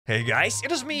Hey guys,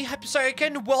 it is me, HappyCairek,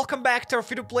 and welcome back to our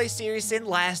free-to-play series in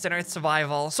Last on Earth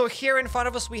Survival. So here in front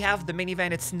of us we have the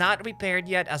minivan. It's not repaired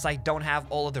yet as I don't have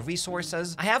all of the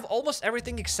resources. I have almost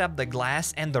everything except the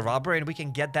glass and the rubber, and we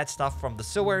can get that stuff from the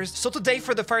sewers. So today,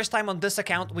 for the first time on this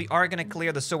account, we are gonna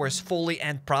clear the sewers fully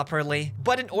and properly.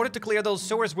 But in order to clear those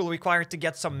sewers, we'll require to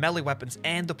get some melee weapons,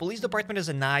 and the police department is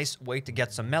a nice way to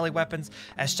get some melee weapons.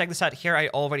 As check this out here, I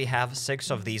already have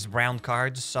 6 of these brown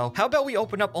cards. So how about we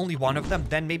open up only one of them,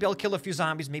 then maybe I'll kill a few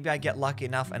zombies, maybe I get lucky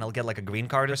enough and I'll get like a green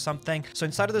card or something. So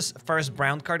inside of this first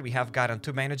brown card, we have gotten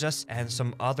 2 bandages and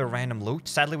some other random loot.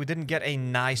 Sadly, we didn't get a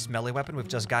nice melee weapon. We've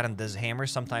just gotten this hammer.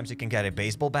 Sometimes you can get a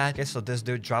baseball bat. Okay, so this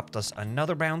dude dropped us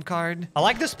another brown card. I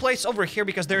like this place over here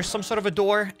because there's some sort of a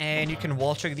door and you can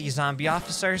wall trick these zombie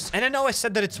officers. And I know I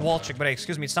said that it's wall trick, but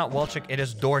excuse me, it's not wall trick, it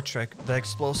is door trick. The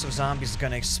explosive zombie is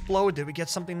gonna explode. Did we get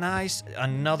something nice?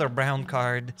 Another brown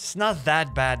card. It's not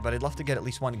that bad, but I'd love to get at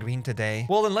least one green today.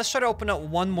 Well, then let's try to open up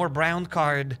one more brown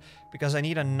card because I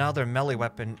need another melee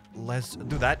weapon. Let's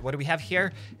do that. What do we have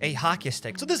here? A hockey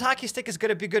stick. So this hockey stick is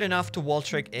gonna be good enough to wall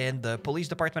trick in the police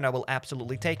department. I will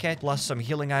absolutely take it. Plus some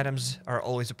healing items are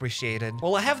always appreciated.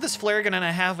 Well, I have this flare gun and I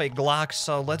have a Glock,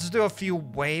 so let's do a few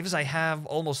waves. I have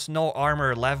almost no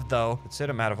armor left though. That's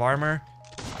it, I'm out of armor.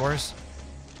 Of course.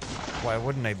 Why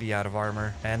wouldn't I be out of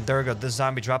armor? And there we go. This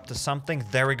zombie dropped us something.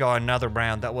 There we go. Another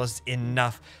brown. That was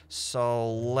enough.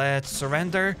 So let's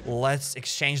surrender. Let's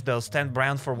exchange those 10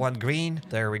 brown for 1 green.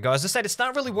 There we go. As I said, it's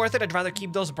not really worth it. I'd rather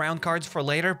keep those brown cards for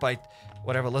later, but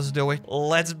whatever, let's do it.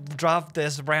 Let's drop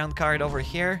this brown card over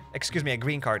here. Excuse me, a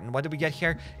green card. And what did we get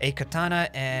here? A katana,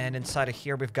 and inside of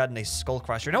here, we've gotten a skull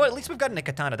crusher. No, at least we've gotten a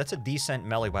katana. That's a decent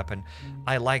melee weapon.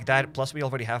 I like that. Plus, we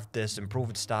already have this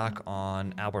improved stock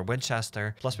on our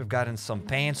Winchester. Plus, we've gotten some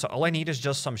paint. So all I need is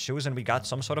just some shoes, and we got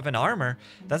some sort of an armor.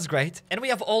 That's great. And we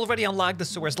have already unlocked the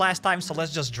sewers last time, so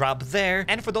let's just drop there.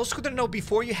 And for those who didn't know,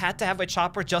 before you had to have a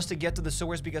chopper just to get to the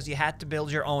sewers because you had to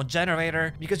build your own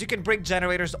generator. Because you can break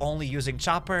generators only using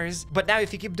choppers. But now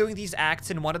if you keep doing these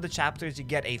acts in one of the chapters, you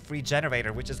get a free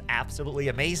generator, which is absolutely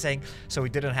amazing. So we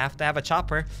didn't have to have a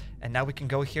chopper, and now we can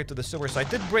go here to the sewer. So I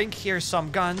did bring here some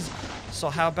guns, so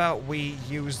how about we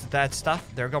use that stuff?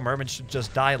 There we go. Merman should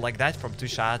just die like that from 2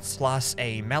 shots plus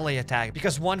a melee attack,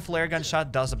 because 1 flare gun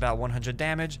shot does about 100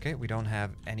 damage. Okay, we don't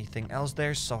have anything else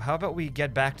there, so how about we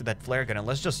get back to that flare gun and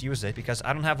let's just use it, because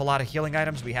I don't have a lot of healing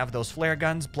items. We have those flare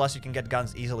guns, plus you can get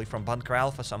guns easily from Bunker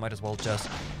Alpha, so I might as well just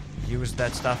use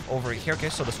that stuff over here. Okay,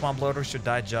 so the swamp loader should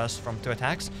die just from 2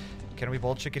 attacks. Can we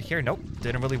wall trick it here? Nope,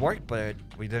 didn't really work, but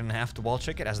we didn't have to wall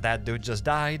trick it as that dude just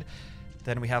died.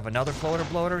 Then we have another floater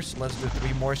bloater, so let's do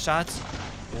 3 more shots.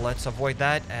 Let's avoid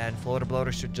that, and floater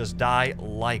bloater should just die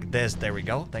like this. There we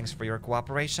go. Thanks for your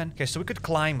cooperation. Okay, so we could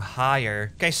climb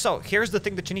higher. Okay, so here's the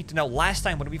thing that you need to know. Last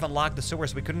time when we've unlocked the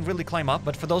sewers, we couldn't really climb up,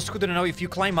 but for those who didn't know, if you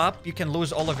climb up, you can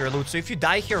lose all of your loot. So if you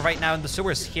die here right now in the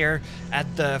sewers here at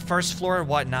the first floor or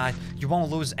whatnot, you won't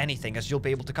lose anything, as you'll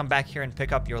be able to come back here and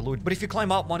pick up your loot. But if you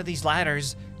climb up one of these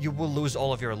ladders, you will lose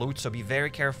all of your loot, so be very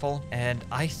careful. And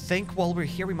I think while we're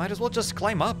here, we might as well just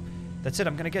climb up. That's it.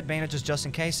 I'm gonna get bandages just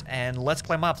in case, and let's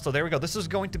climb up. So there we go. This is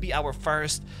going to be our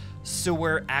first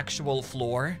sewer actual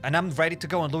floor, and I'm ready to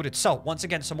go and loot it. So once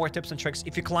again, some more tips and tricks.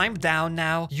 If you climb down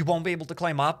now, you won't be able to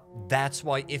climb up. That's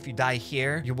why if you die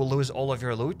here, you will lose all of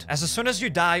your loot. As soon as you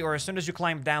die or as soon as you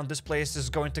climb down, this place is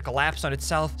going to collapse on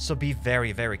itself. So be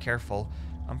very, very careful.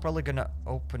 I'm probably gonna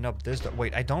open up this door.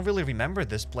 Wait, I don't really remember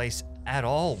this place at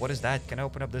all. What is that? Can I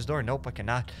open up this door? Nope, I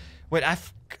cannot. Wait, I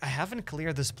haven't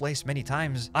cleared this place many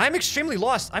times. I'm extremely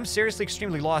lost. I'm seriously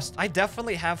extremely lost. I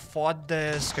definitely have fought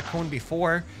this cocoon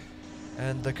before,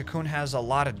 and the cocoon has a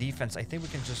lot of defense. I think we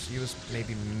can just use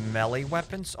maybe melee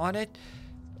weapons on it.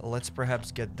 Let's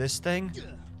perhaps get this thing.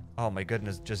 Oh my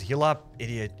goodness, just heal up,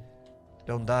 idiot.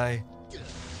 Don't die.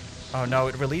 Oh no,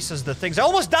 it releases the things. I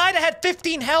almost died. I had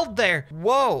 15 health there.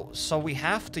 Whoa. So we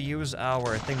have to use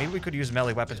our thing. Maybe we could use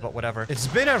melee weapons, but whatever. It's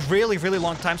been a really, really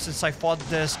long time since I fought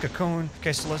this cocoon.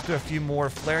 Okay, so let's do a few more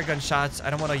flare gun shots. I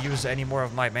don't want to use any more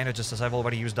of my bandages, as I've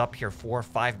already used up here 4 or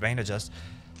 5 bandages.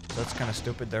 So that's kind of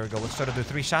stupid. There we go. Let's try to do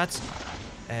 3 shots.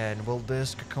 And will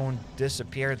this cocoon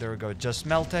disappear? There we go. It just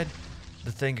melted.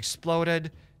 The thing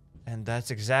exploded. And that's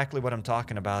exactly what I'm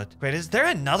talking about. Wait, is there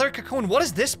another cocoon? What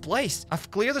is this place? I've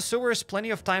cleared the sewers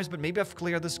plenty of times, but maybe I've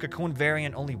cleared this cocoon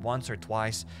variant only once or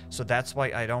twice. So that's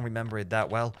why I don't remember it that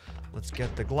well. Let's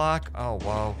get the Glock. Oh,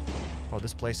 wow. Oh,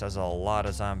 this place has a lot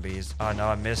of zombies. Oh, no,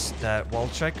 I missed that wall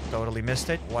trick. Totally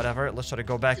missed it. Whatever. Let's try to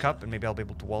go back up, and maybe I'll be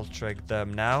able to wall trick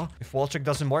them now. If wall trick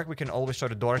doesn't work, we can always try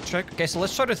the door trick. Okay, so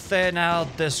let's try to thin out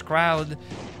this crowd.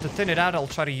 To thin it out, I'll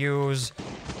try to use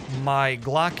my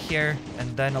Glock here,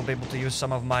 and then I'll be able to use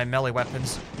some of my melee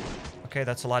weapons. Okay,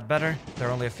 that's a lot better. There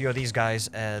are only a few of these guys,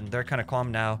 and they're kind of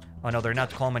calm now. Oh, no, they're not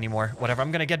calm anymore. Whatever,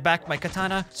 I'm gonna get back my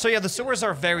katana. So yeah, the sewers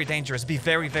are very dangerous. Be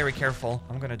very, very careful.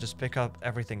 I'm gonna just pick up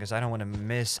everything because I don't want to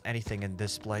miss anything in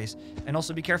this place. And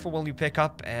also be careful when you pick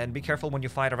up, and be careful when you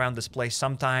fight around this place.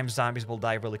 Sometimes zombies will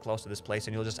die really close to this place,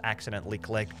 and you'll just accidentally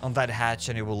click on that hatch,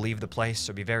 and it will leave the place,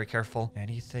 so be very careful.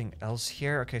 Anything else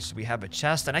here? Okay, so we have a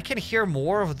chest, and I can hear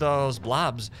more of those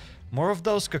blobs. More of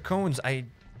those cocoons.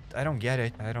 I don't get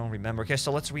it. I don't remember. Okay,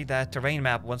 so let's read that terrain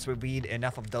map. Once we read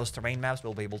enough of those terrain maps,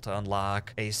 we'll be able to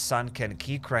unlock a sunken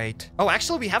key crate. Oh,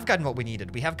 actually, we have gotten what we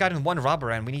needed. We have gotten 1 rubber,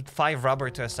 and we need 5 rubber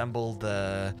to assemble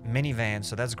the minivan,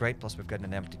 so that's great. Plus, we've gotten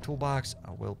an empty toolbox.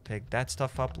 I will pick that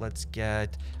stuff up. Let's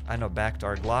get, I know, back to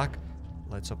our Glock.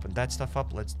 Let's open that stuff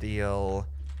up. Let's deal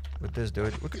with this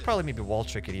dude. We could probably maybe wall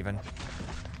trick it even.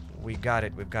 We got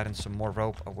it. We've gotten some more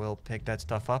rope. I will pick that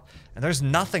stuff up. And there's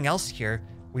nothing else here.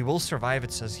 We will survive,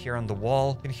 it says here on the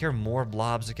wall. I can hear more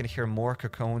blobs. I can hear more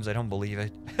cocoons. I don't believe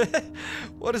it.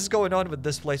 What is going on with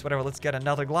this place? Whatever, let's get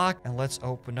another Glock. And let's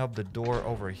open up the door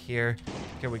over here.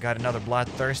 Okay, we got another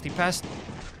bloodthirsty pest.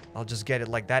 I'll just get it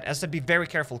like that. As I said, be very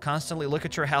careful. Constantly look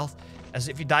at your health. As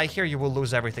if you die here, you will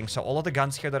lose everything. So all of the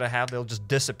guns here that I have, they'll just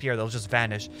disappear. They'll just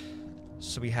vanish.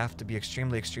 So we have to be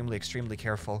extremely, extremely, extremely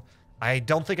careful. I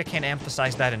don't think I can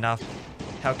emphasize that enough.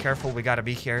 How careful we gotta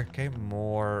be here. Okay,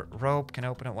 more rope. Can I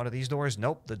open up one of these doors?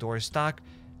 Nope, the door is stuck.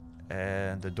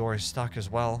 And the door is stuck as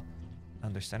well.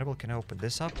 Understandable. Can I open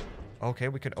this up? Okay,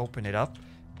 we can open it up.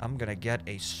 I'm gonna get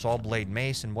a saw blade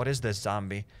mace. And what is this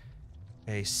zombie?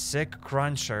 A sick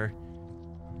cruncher.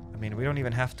 I mean, we don't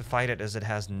even have to fight it as it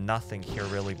has nothing here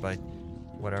really, but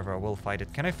whatever, I will fight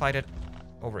it. Can I fight it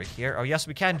over here? Oh, yes,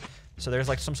 we can. So there's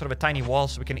like some sort of a tiny wall,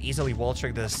 so we can easily wall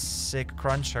trick this sick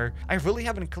cruncher. I really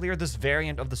haven't cleared this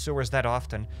variant of the sewers that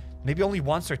often. Maybe only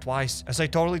once or twice, as I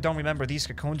totally don't remember these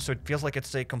cocoons, so it feels like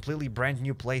it's a completely brand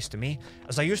new place to me.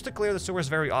 As I used to clear the sewers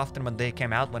very often when they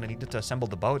came out, when I needed to assemble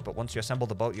the boat, but once you assemble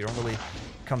the boat, you don't really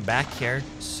come back here.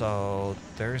 So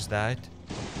there's that.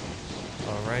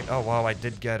 Alright. Oh, wow, I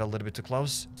did get a little bit too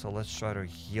close. So let's try to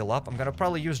heal up. I'm gonna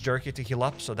probably use jerky to heal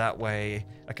up, so that way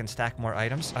I can stack more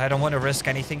items. I don't want to risk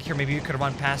anything here. Maybe you could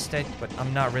run past it, but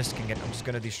I'm not risking it. I'm just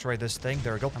gonna destroy this thing.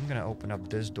 There we go. I'm gonna open up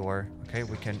this door. Okay,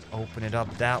 we can open it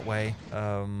up that way.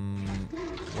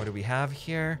 What do we have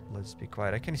here? Let's be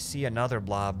quiet. I can see another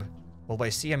blob. Well, by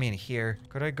see, I mean here.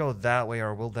 Could I go that way,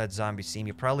 or will that zombie see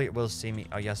me? Probably it will see me.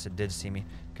 Oh, yes, it did see me.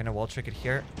 Can I wall trick it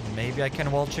here? Maybe I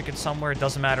can wall trick it somewhere. It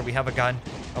doesn't matter. We have a gun.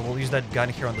 I will use that gun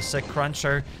here on the sick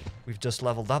cruncher. We've just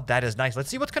leveled up. That is nice. Let's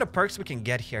see what kind of perks we can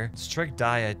get here. Strict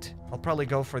diet. I'll probably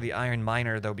go for the iron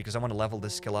miner, though, because I want to level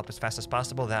this skill up as fast as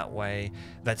possible. That way,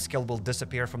 that skill will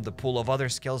disappear from the pool of other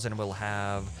skills, and we'll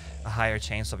have a higher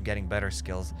chance of getting better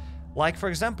skills. Like, for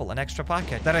example, an extra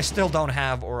pocket that I still don't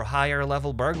have, or higher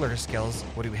level burglar skills.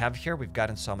 What do we have here? We've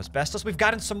gotten some asbestos. We've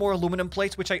gotten some more aluminum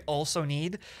plates, which I also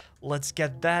need. Let's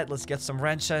get that. Let's get some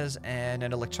wrenches and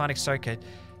an electronic circuit.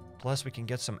 Plus, we can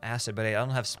get some acid, but I don't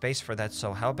have space for that.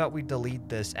 So how about we delete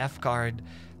this F card?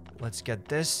 Let's get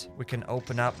this. We can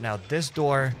open up now this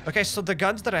door. Okay, so the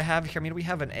guns that I have here, I mean, we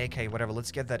have an AK, whatever.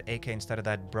 Let's get that AK instead of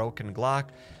that broken Glock.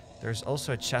 There's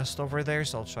also a chest over there,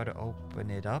 so I'll try to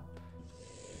open it up.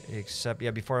 Except,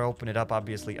 yeah, before I open it up,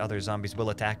 obviously other zombies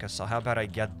will attack us. So how about I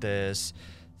get this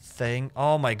thing?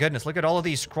 Oh my goodness, look at all of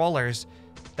these crawlers.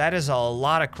 That is a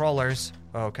lot of crawlers.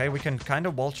 Okay, we can kind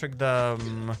of wall trick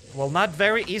them. Well, not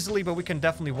very easily, but we can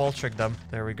definitely wall trick them.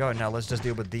 There we go. Now let's just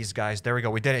deal with these guys. There we go.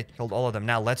 We did it. Killed all of them.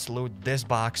 Now let's loot this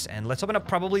box and let's open up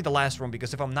probably the last room,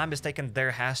 because if I'm not mistaken,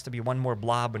 there has to be one more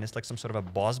blob, and it's like some sort of a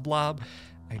boss blob.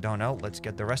 I don't know. Let's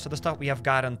get the rest of the stuff. We have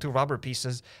gotten 2 rubber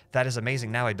pieces. That is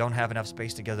amazing. Now I don't have enough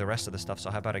space to get the rest of the stuff. So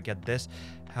how about I get this?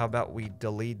 How about we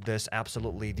delete this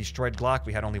absolutely destroyed Glock?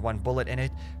 We had only 1 bullet in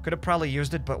it. Could have probably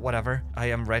used it, but whatever. I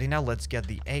am ready now. Let's get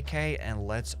the AK and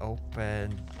let's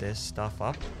open this stuff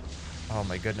up. Oh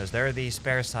my goodness. There are these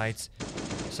spare sights.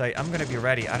 So I'm going to be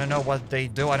ready. I don't know what they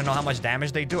do. I don't know how much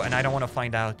damage they do, and I don't want to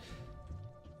find out.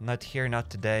 Not here, not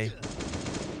today.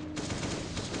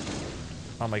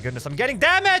 Oh my goodness, I'm getting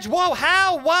damage! Whoa,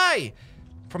 how? Why?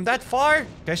 From that far?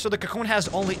 Okay, so the cocoon has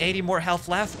only 80 more health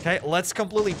left. Okay, let's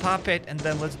completely pop it, and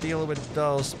then let's deal with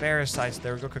those parasites.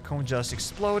 There we go, cocoon just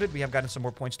exploded. We have gotten some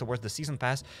more points towards the season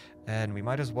pass, and we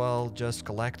might as well just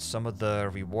collect some of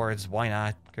the rewards. Why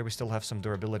not? Okay, we still have some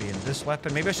durability in this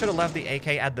weapon. Maybe I should have left the AK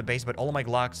at the base, but all of my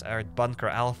Glocks are at Bunker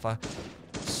Alpha.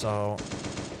 So,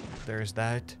 there's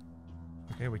that.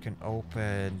 Okay, we can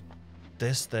open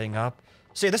this thing up.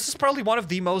 So yeah, this is probably one of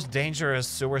the most dangerous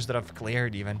sewers that I've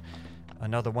cleared even.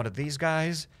 Another one of these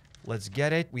guys. Let's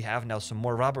get it. We have now some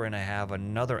more rubber, and I have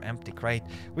another empty crate.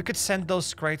 We could send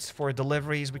those crates for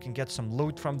deliveries. We can get some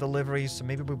loot from deliveries, so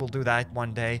maybe we will do that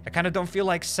one day. I kind of don't feel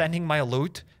like sending my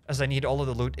loot, as I need all of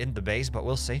the loot in the base, but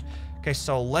we'll see. Okay,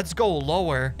 so let's go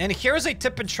lower. And here's a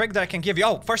tip and trick that I can give you.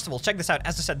 Oh, first of all, check this out.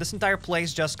 As I said, this entire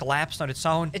place just collapsed on its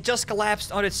own. It just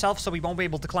collapsed on itself, so we won't be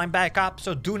able to climb back up.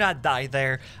 So do not die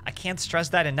there. I can't stress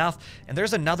that enough. And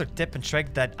there's another tip and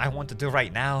trick that I want to do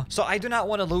right now. So I do not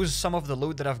want to lose some of the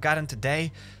loot that I've gotten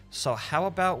today. So how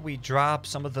about we drop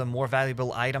some of the more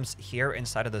valuable items here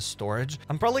inside of the storage?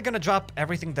 I'm probably gonna drop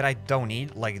everything that I don't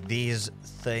need, like these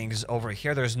things over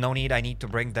here. There's no need. I need to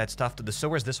bring that stuff to the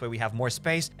sewers. This way we have more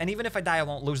space. And even if I die, I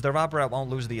won't lose the rubber. I won't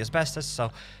lose the asbestos. So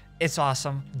it's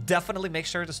awesome. Definitely make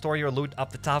sure to store your loot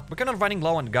up the top. We're kind of running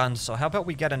low on guns, so how about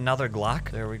we get another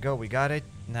Glock? There we go. We got it.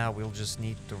 Now we'll just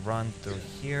need to run through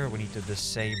here. We need to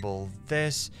disable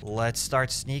this. Let's start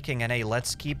sneaking, and hey,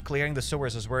 let's keep clearing the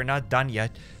sewers as we're not done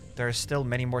yet. There's still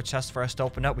many more chests for us to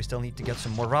open up. We still need to get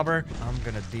some more rubber. I'm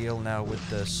gonna deal now with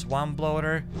the swamp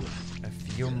bloater. A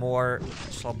few more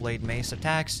saw blade mace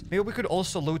attacks. Maybe we could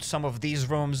also loot some of these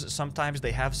rooms. Sometimes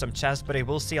they have some chests, but I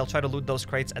will see. I'll try to loot those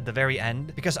crates at the very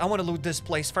end, because I want to loot this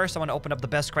place first. I want to open up the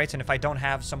best crates, and if I don't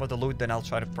have some of the loot, then I'll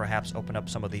try to perhaps open up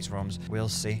some of these rooms. We'll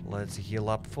see. Let's heal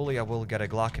up fully. I will get a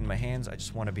Glock in my hands. I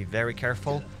just want to be very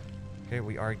careful. Okay,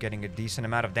 we are getting a decent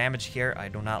amount of damage here. I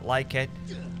do not like it.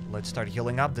 Let's start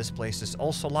healing up. This place is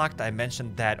also locked. I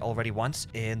mentioned that already once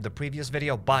in the previous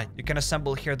video, but you can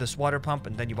assemble here this water pump,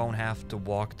 and then you won't have to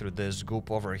walk through this goop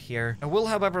over here. I will,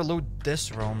 however, loot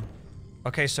this room.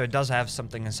 Okay, so it does have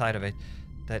something inside of it.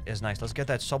 That is nice. Let's get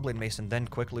that subblade mace, and then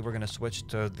quickly we're gonna switch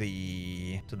to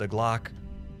the Glock.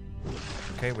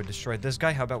 Okay, we destroyed this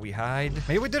guy. How about we hide?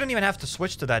 Maybe we didn't even have to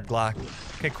switch to that Glock.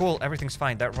 Okay, cool. Everything's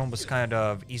fine. That room was kind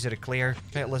of easy to clear.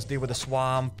 Okay, let's deal with the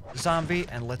swamp zombie,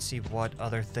 and let's see what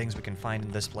other things we can find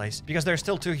in this place. Because there's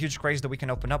still 2 huge crates that we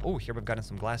can open up. Oh, here we've gotten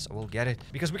some glass. So we'll get it.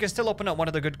 Because we can still open up one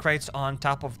of the good crates on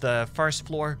top of the first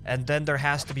floor. And then there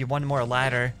has to be one more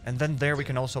ladder. And then there we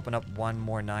can also open up one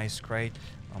more nice crate.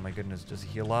 Oh my goodness, just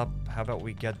heal up. How about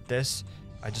we get this?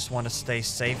 I just want to stay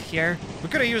safe here. We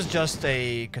could have used just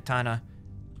a katana.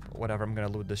 But whatever, I'm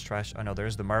going to loot this trash. Oh no,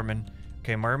 there's the merman.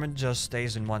 Okay, merman just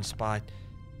stays in one spot.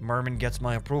 Merman gets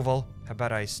my approval. How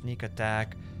about I sneak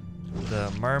attack the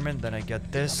merman, then I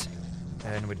get this.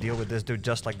 And we deal with this dude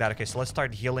just like that. Okay, so let's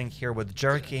start healing here with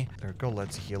jerky. There we go.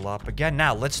 Let's heal up again.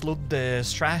 Now, let's loot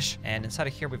this trash. And inside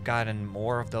of here, we've gotten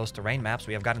more of those terrain maps.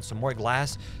 We have gotten some more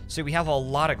glass. See, we have a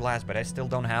lot of glass, but I still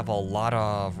don't have a lot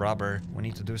of rubber. We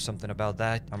need to do something about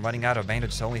that. I'm running out of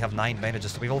bandages. I only have 9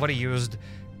 bandages. So we've already used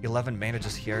 11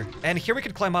 bandages here. And here we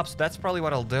could climb up, so that's probably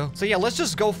what I'll do. So yeah, let's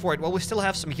just go for it. Well, we still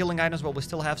have some healing items, but we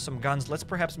still have some guns. Let's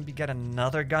perhaps maybe get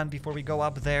another gun before we go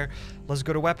up there. Let's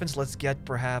go to weapons. Let's get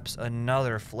perhaps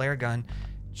another flare gun.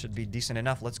 Should be decent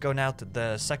enough. Let's go now to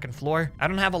the 2nd floor. I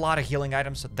don't have a lot of healing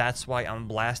items, so that's why I'm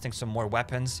blasting some more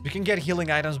weapons. You can get healing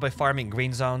items by farming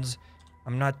green zones.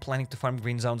 I'm not planning to farm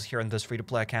green zones here on this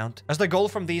free-to-play account, as the goal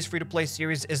from these free-to-play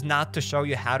series is not to show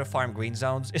you how to farm green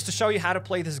zones, is to show you how to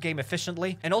play this game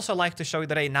efficiently, and also like to show you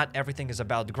that hey, not everything is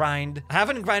about grind. I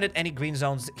haven't grinded any green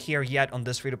zones here yet on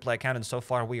this free-to-play account, and so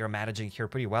far we are managing here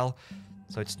pretty well.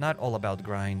 So it's not all about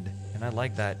grind, and I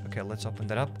like that. Okay, let's open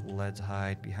that up. Let's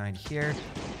hide behind here.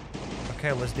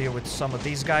 Okay, let's deal with some of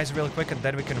these guys real quick, and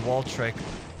then we can wall trick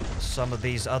some of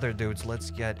these other dudes.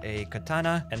 Let's get a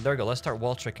katana, and there we go. Let's start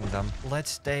wall tricking them.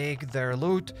 Let's take their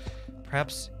loot.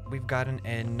 Perhaps we've gotten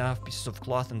enough pieces of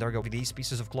cloth, and there we go. With these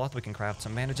pieces of cloth, we can craft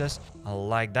some bandages. I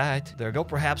like that. There we go.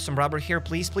 Perhaps some rubber here.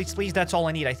 Please, please, please. That's all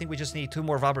I need. I think we just need 2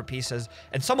 more rubber pieces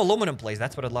and some aluminum plates.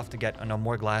 That's what I'd love to get. Oh, no,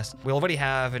 more glass. We already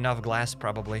have enough glass,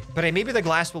 probably. But hey, maybe the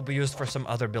glass will be used for some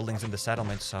other buildings in the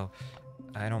settlement, so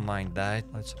I don't mind that.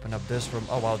 Let's open up this room.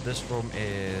 Oh, wow. This room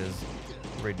is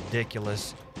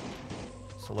ridiculous.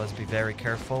 So let's be very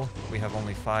careful. We have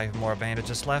only 5 more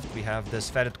bandages left. We have this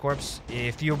fetid corpse.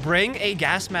 If you bring a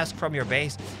gas mask from your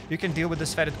base, you can deal with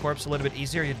this fetid corpse a little bit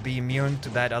easier. You'd be immune to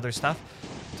that other stuff,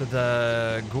 to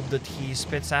the goop that he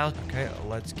spits out. Okay,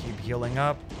 let's keep healing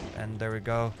up. And there we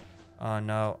go. Oh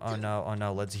no, oh no, oh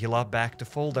no. Let's heal up back to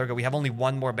full. There we go. We have only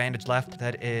 1 more bandage left.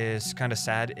 That is kind of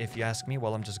sad if you ask me.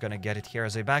 Well, I'm just gonna get it here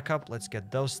as a backup. Let's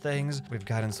get those things. We've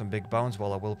gotten some big bones.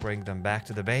 Well, I will bring them back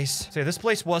to the base. So yeah, this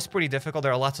place was pretty difficult.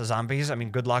 There are lots of zombies. I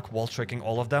mean, good luck wall tricking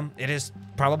all of them. It is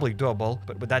probably doable,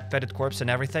 but with that fetid corpse and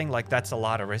everything, like, that's a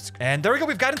lot of risk. And there we go.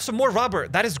 We've gotten some more rubber.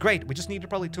 That is great. We just needed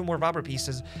probably 2 more rubber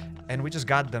pieces, and we just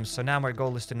got them. So now my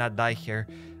goal is to not die here.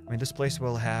 I mean, this place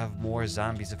will have more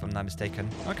zombies if I'm not mistaken.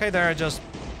 Okay, there are just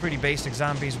pretty basic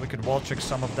zombies. We could wall trick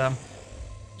some of them.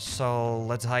 So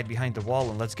let's hide behind the wall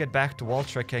and let's get back to wall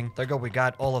tricking. There we go. We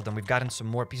got all of them. We've gotten some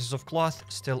more pieces of cloth.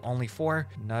 Still only 4.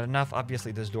 Not enough.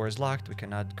 Obviously, this door is locked. We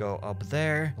cannot go up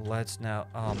there. Let's now...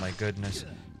 Oh, my goodness.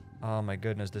 Oh, my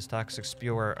goodness. This toxic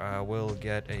spewer will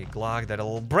get a Glock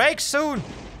that'll break soon.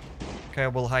 Okay,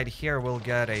 we'll hide here. We'll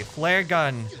get a flare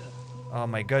gun. Oh,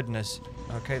 my goodness.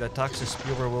 Okay, the toxic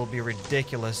spewer will be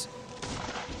ridiculous.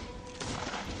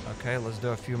 Okay, let's do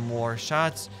a few more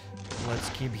shots. Let's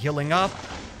keep healing up.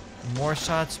 More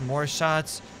shots,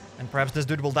 and perhaps this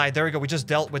dude will die. There we go. We just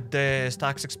dealt with this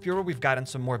toxic spewer. We've gotten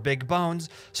some more big bones.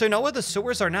 So you know what? The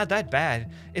sewers are not that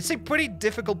bad. It's a pretty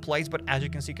difficult place, but as you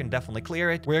can see, you can definitely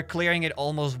clear it. We're clearing it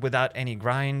almost without any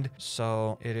grind,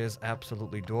 so it is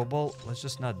absolutely doable. Let's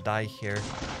just not die here.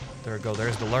 There we go.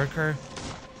 There's the lurker.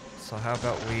 So how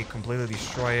about we completely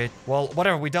destroy it? Well,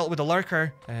 whatever. We dealt with the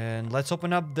lurker, and let's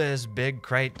open up this big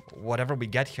crate. Whatever we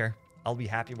get here, I'll be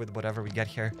happy with whatever we get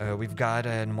here. We've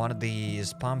gotten one of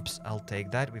these pumps. I'll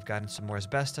take that. We've gotten some more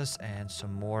asbestos and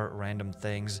some more random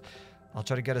things. I'll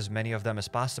try to get as many of them as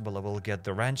possible. I will get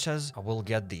the wrenches. I will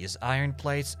get these iron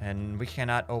plates. And we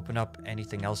cannot open up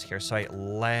anything else here. So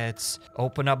let's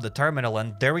open up the terminal.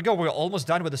 And there we go. We're almost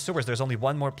done with the sewers. There's only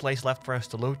one more place left for us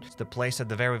to loot. It's the place at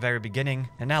the very, very beginning.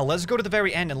 And now let's go to the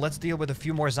very end and let's deal with a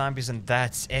few more zombies. And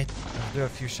that's it. Let's do a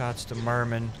few shots to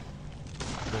Merman.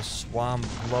 The swamp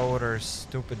bloater,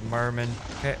 stupid merman.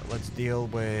 Okay, let's deal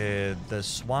with the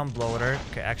swamp bloater.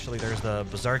 Okay, actually, there's the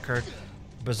berserker.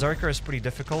 Berserker is pretty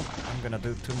difficult. I'm gonna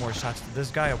do 2 more shots to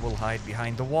this guy. I will hide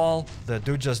behind the wall. The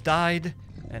dude just died.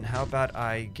 And how about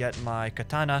I get my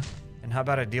katana? And how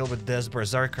about I deal with this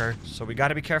berserker? So we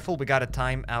gotta be careful. We gotta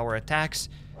time our attacks,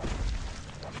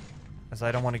 as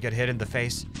I don't want to get hit in the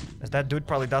face, as that dude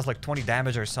probably does like 20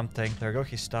 damage or something. There we go.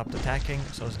 He stopped attacking.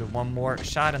 So let's do 1 more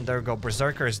shot, and there we go.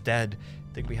 Berserker is dead.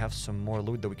 I think we have some more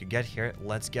loot that we could get here.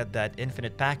 Let's get that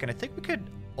infinite pack, and I think we could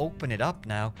open it up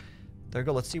now. There we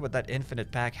go. Let's see what that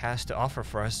infinite pack has to offer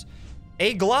for us.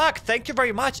 A Glock! Thank you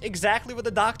very much. Exactly what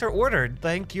the doctor ordered.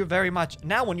 Thank you very much.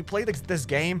 Now, when you play this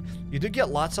game, you do get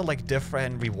lots of like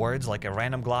different rewards, like a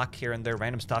random Glock here and there,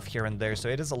 random stuff here and there. So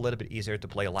it is a little bit easier to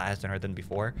play Last Dinner than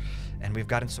before. And we've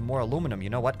gotten some more aluminum. You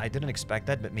know what? I didn't expect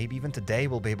that, but maybe even today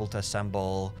we'll be able to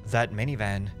assemble that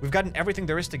minivan. We've gotten everything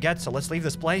there is to get, so let's leave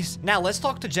this place. Now, let's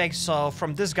talk to Jake. So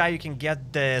from this guy, you can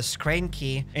get this crane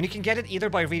key, and you can get it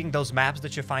either by reading those maps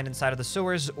that you find inside of the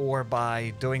sewers or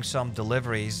by doing some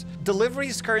deliveries.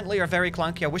 Deliveries currently are very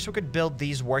clunky. I wish we could build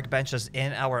these workbenches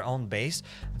in our own base.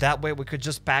 That way we could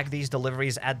just pack these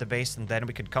deliveries at the base, and then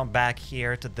we could come back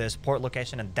here to this port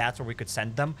location, and that's where we could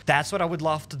send them. That's what I would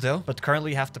love to do. But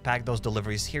currently you have to pack those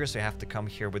deliveries here, so you have to come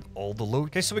here with all the loot.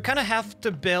 Okay, so we kind of have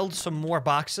to build some more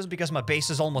boxes because my base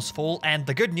is almost full. And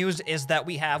the good news is that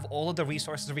we have all of the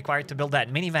resources required to build that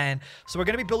minivan. So we're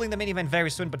going to be building the minivan very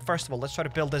soon. But first of all, let's try to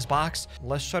build this box.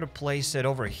 Let's try to place it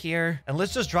over here. And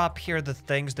let's just drop here the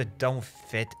things that don't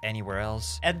fit anywhere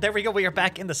else. And there we go. We are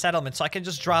back in the settlement. So I can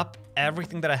just drop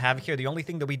everything that I have here. The only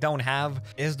thing that we don't have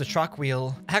is the truck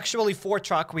wheel. Actually, 4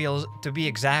 truck wheels to be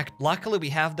exact. Luckily, we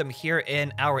have them here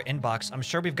in our inbox. I'm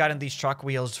sure we've gotten these truck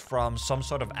wheels from some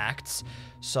sort of acts.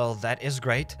 So that is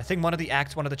great. I think one of the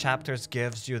acts, one of the chapters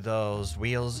gives you those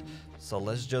wheels. So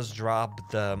let's just drop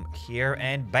them here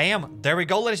and bam, there we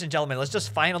go, ladies and gentlemen. Let's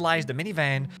just finalize the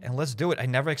minivan and let's do it. I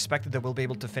never expected that we'll be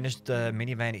able to finish the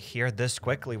minivan here this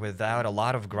quickly without a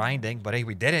lot of grinding, but hey,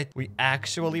 we did it. We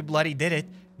actually bloody did it.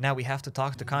 Now we have to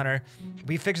talk to Connor.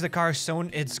 We fix the car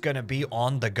soon. It's gonna be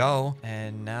on the go.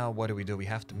 And now what do? We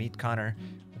have to meet Connor.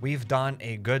 We've done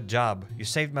a good job. You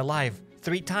saved my life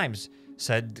 3 times,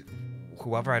 said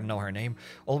whoever, I don't know her name.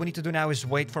 All we need to do now is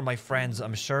wait for my friends.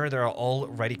 I'm sure they're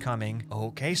already coming.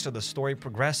 Okay, so the story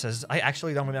progresses. I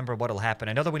actually don't remember what'll happen.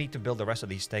 I know that we need to build the rest of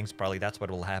these things. Probably that's what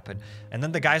will happen. And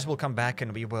then the guys will come back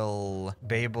and we will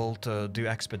be able to do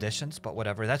expeditions, but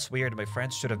whatever. That's weird. My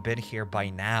friends should have been here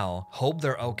by now. Hope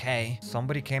they're okay.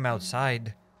 Somebody came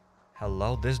outside.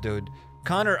 Hello, this dude.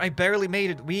 Connor, I barely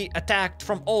made it. We attacked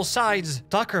from all sides.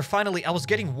 Tucker, finally, I was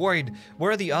getting worried.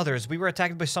 Where are the others? We were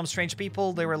attacked by some strange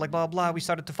people. They were like, blah, blah. We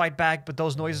started to fight back, but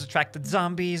those noises attracted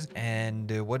zombies.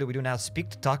 And what do we do now? Speak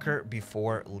to Tucker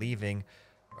before leaving.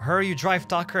 Hurry, you drive,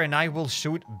 Tucker, and I will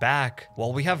shoot back.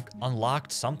 Well, we have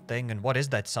unlocked something. And what is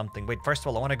that something? Wait, first of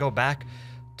all, I want to go back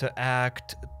to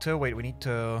Act 2. Wait, we need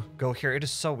to go here. It is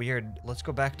so weird. Let's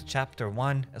go back to Chapter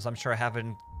 1, as I'm sure I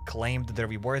haven't claimed their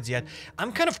rewards yet.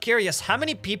 I'm kind of curious how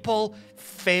many people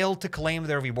fail to claim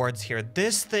their rewards here.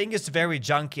 This thing is very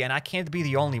junky and I can't be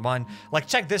the only one. Like,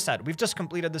 check this out. We've just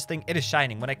completed this thing. It is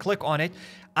shining. When I click on it,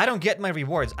 I don't get my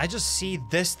rewards. I just see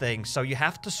this thing. So you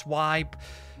have to swipe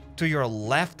to your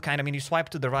left, kind of. I mean, you swipe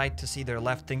to the right to see their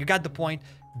left thing. You got the point.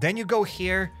 Then you go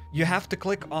here. You have to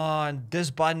click on this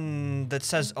button that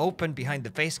says open behind the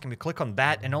face. Can we click on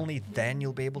that? And only then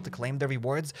you'll be able to claim the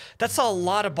rewards. That's a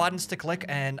lot of buttons to click,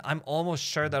 and I'm almost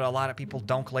sure that a lot of people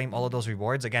don't claim all of those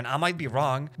rewards. Again, I might be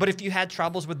wrong, but if you had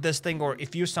troubles with this thing, or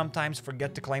if you sometimes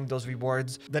forget to claim those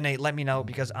rewards, then hey, let me know,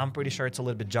 because I'm pretty sure it's a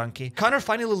little bit junky. Connor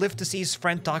finally lived to see his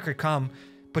friend Tucker come,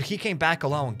 but he came back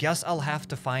alone. Guess I'll have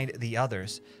to find the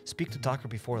others. Speak to Tucker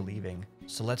before leaving.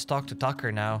 So let's talk to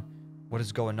Tucker now. What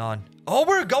is going on? Oh,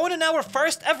 we're going on our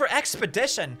first ever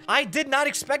expedition. I did not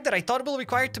expect that. I thought it will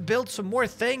require to build some more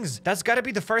things. That's got to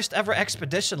be the first ever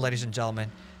expedition, ladies and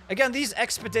gentlemen. Again, these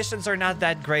expeditions are not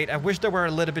that great. I wish they were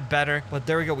a little bit better, but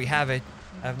there we go. We have it.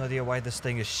 I have no idea why this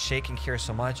thing is shaking here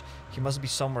so much. He must be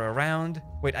somewhere around.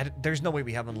 Wait, there's no way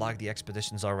we haven't logged the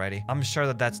expeditions already. I'm sure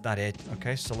that that's not it.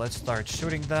 Okay, so let's start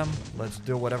shooting them. Let's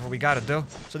do whatever we gotta do.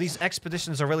 So these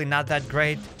expeditions are really not that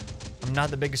great. I'm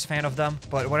not the biggest fan of them,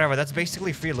 but whatever. That's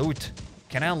basically free loot.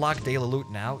 Can I unlock daily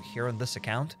loot now here on this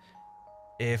account?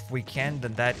 If we can,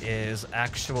 then that is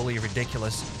actually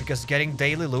ridiculous, because getting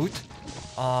daily loot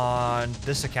on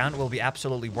this account will be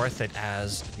absolutely worth it,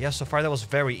 as yeah, so far that was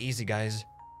very easy, guys.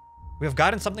 We have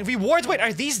gotten something. Rewards? Wait,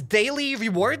 are these daily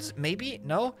rewards? Maybe?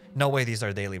 No? No way these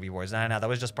are daily rewards. Nah, that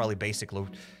was just probably basic loot.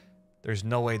 There's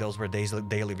no way those were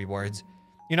daily rewards.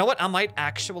 You know what? I might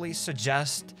actually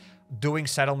suggest doing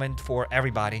settlement for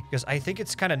everybody, because I think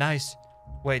it's kind of nice.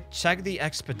 Wait, check the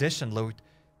expedition loot.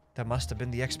 That must have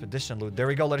been the expedition loot. There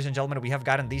we go, ladies and gentlemen. We have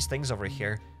gotten these things over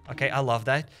here. Okay, I love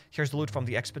that. Here's the loot from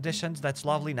the expeditions. That's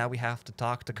lovely. Now we have to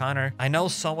talk to Connor. I know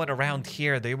someone around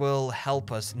here. They will help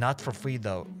us. Not for free,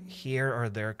 though. Here are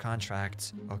their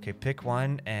contracts. Okay, pick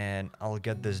one, and I'll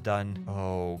get this done.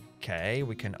 Okay,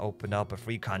 we can open up a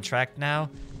free contract now.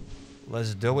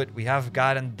 Let's do it. We have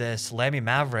gotten this Lemmy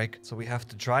Maverick, so we have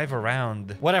to drive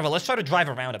around. Whatever, let's try to drive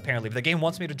around, apparently. If the game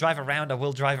wants me to drive around, I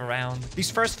will drive around. These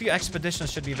first few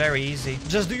expeditions should be very easy.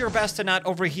 Just do your best to not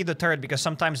overheat the turret, because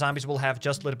sometimes zombies will have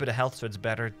just a little bit of health, so it's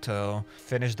better to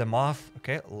finish them off.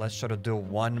 Okay, let's try to do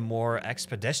one more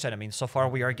expedition. I mean, so far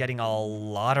we are getting a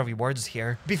lot of rewards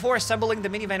here. Before assembling the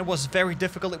minivan, it was very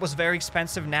difficult. It was very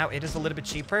expensive. Now it is a little bit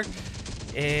cheaper.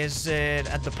 Is it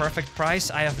at the perfect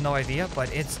price? I have no idea,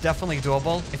 but it's definitely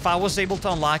doable. If I was able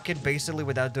to unlock it basically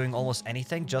without doing almost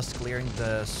anything, just clearing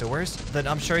the sewers, then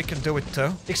I'm sure you can do it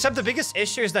too. Except the biggest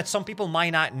issue is that some people might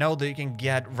not know that you can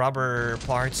get rubber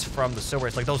parts from the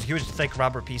sewers, like those huge thick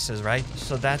rubber pieces, right?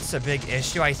 So that's a big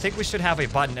issue. I think we should have a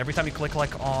button. Every time you click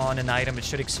like on an item, it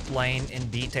should explain in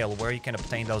detail where you can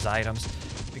obtain those items.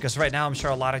 Because right now, I'm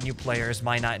sure a lot of new players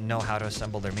might not know how to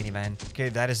assemble their minivan. Okay,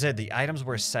 that is it. The items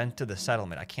were sent to the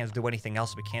settlement. I can't do anything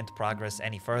else. We can't progress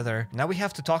any further. Now we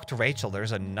have to talk to Rachel.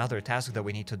 There's another task that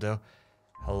we need to do.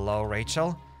 Hello,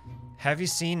 Rachel? Have you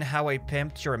seen how I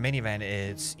pimped your minivan?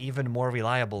 It's even more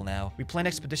reliable now. We plan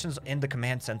expeditions in the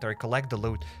command center. Collect the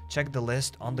loot. Check the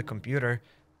list on the computer.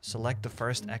 Select the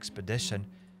first expedition.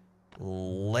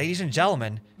 Ladies and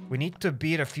gentlemen, we need to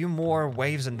beat a few more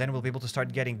waves and then we'll be able to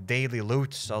start getting daily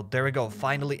loot. So there we go.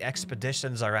 Finally,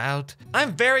 expeditions are out.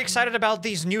 I'm very excited about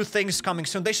these new things coming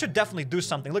soon. They should definitely do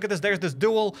something. Look at this. There's this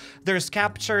duel. There's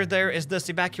capture. There is this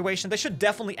evacuation. They should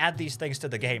definitely add these things to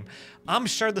the game. I'm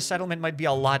sure the settlement might be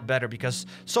a lot better because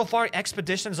so far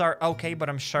expeditions are okay, but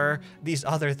I'm sure these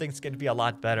other things can be a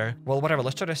lot better. Well, whatever.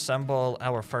 Let's try to assemble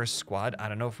our first squad. I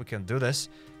don't know if we can do this.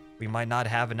 We might not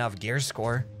have enough gear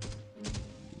score.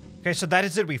 Okay, so that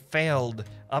is it. We failed.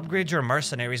 Upgrade your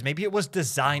mercenaries. Maybe it was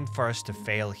designed for us to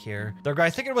fail here. I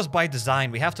think it was by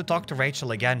design. We have to talk to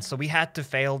Rachel again, so we had to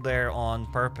fail there on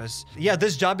purpose. Yeah,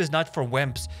 this job is not for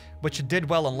wimps, but you did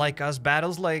well, unlike us.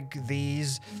 Battles like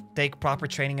these take proper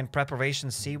training and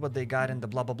preparation. See what they got in the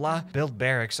blah, blah, blah. Build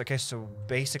barracks. Okay, so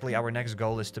basically our next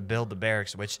goal is to build the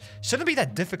barracks, which shouldn't be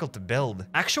that difficult to build.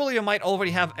 Actually, you might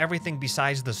already have everything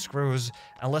besides the screws,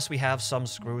 unless we have some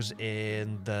screws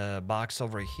in the box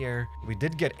over here. We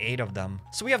did get 8 of them.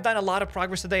 So we have done a lot of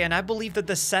progress today, and I believe that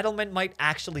the settlement might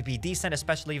actually be decent,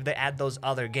 especially if they add those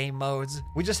other game modes.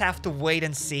 We just have to wait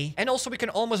and see. And also, we can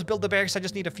almost build the barracks. I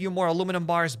just need a few more aluminum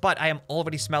bars, but I am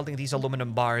already smelting these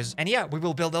aluminum bars. And yeah, we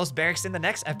will build those barracks in the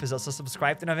next episode, so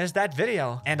subscribe to not miss that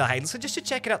video. And I highly suggest you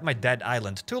check it out, my Dead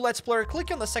Island 2 Let's Player. Click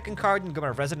on the second card and go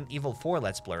to Resident Evil 4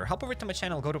 Let's Player. Hop over to my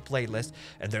channel, go to playlist,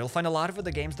 and there you'll find a lot of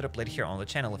other games that I played here on the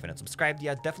channel. If you're not subscribed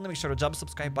yet, definitely make sure to drop the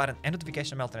subscribe button and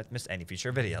notification bell to not miss any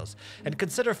future videos. And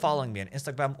consider following me on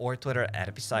Instagram or Twitter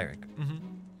at HappyCairek.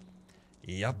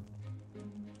 Yep.